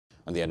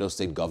And the Edo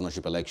State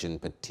Governorship Election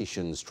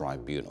Petitions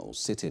Tribunal,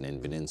 sitting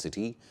in Benin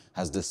City,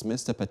 has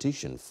dismissed a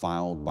petition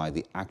filed by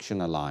the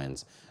Action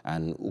Alliance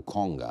and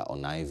Ukonga,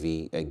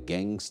 Onaivi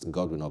against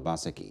Godwin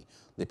Obaseki,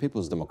 the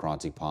People's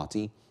Democratic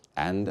Party,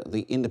 and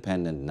the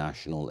Independent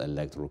National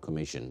Electoral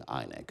Commission,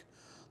 INEC.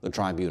 The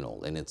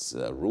tribunal, in its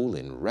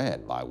ruling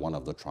read by one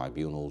of the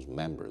tribunal's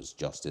members,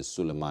 Justice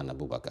Suleiman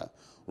Abubakar,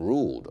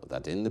 ruled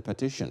that in the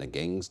petition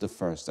against the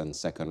first and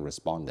second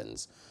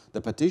respondents, the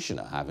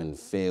petitioner, having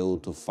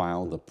failed to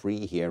file the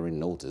pre-hearing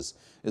notice,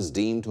 is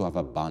deemed to have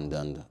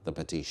abandoned the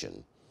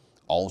petition.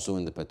 Also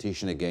in the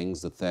petition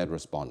against the third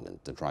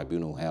respondent, the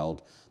tribunal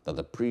held that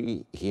the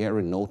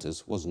pre-hearing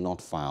notice was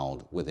not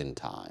filed within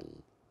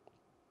time.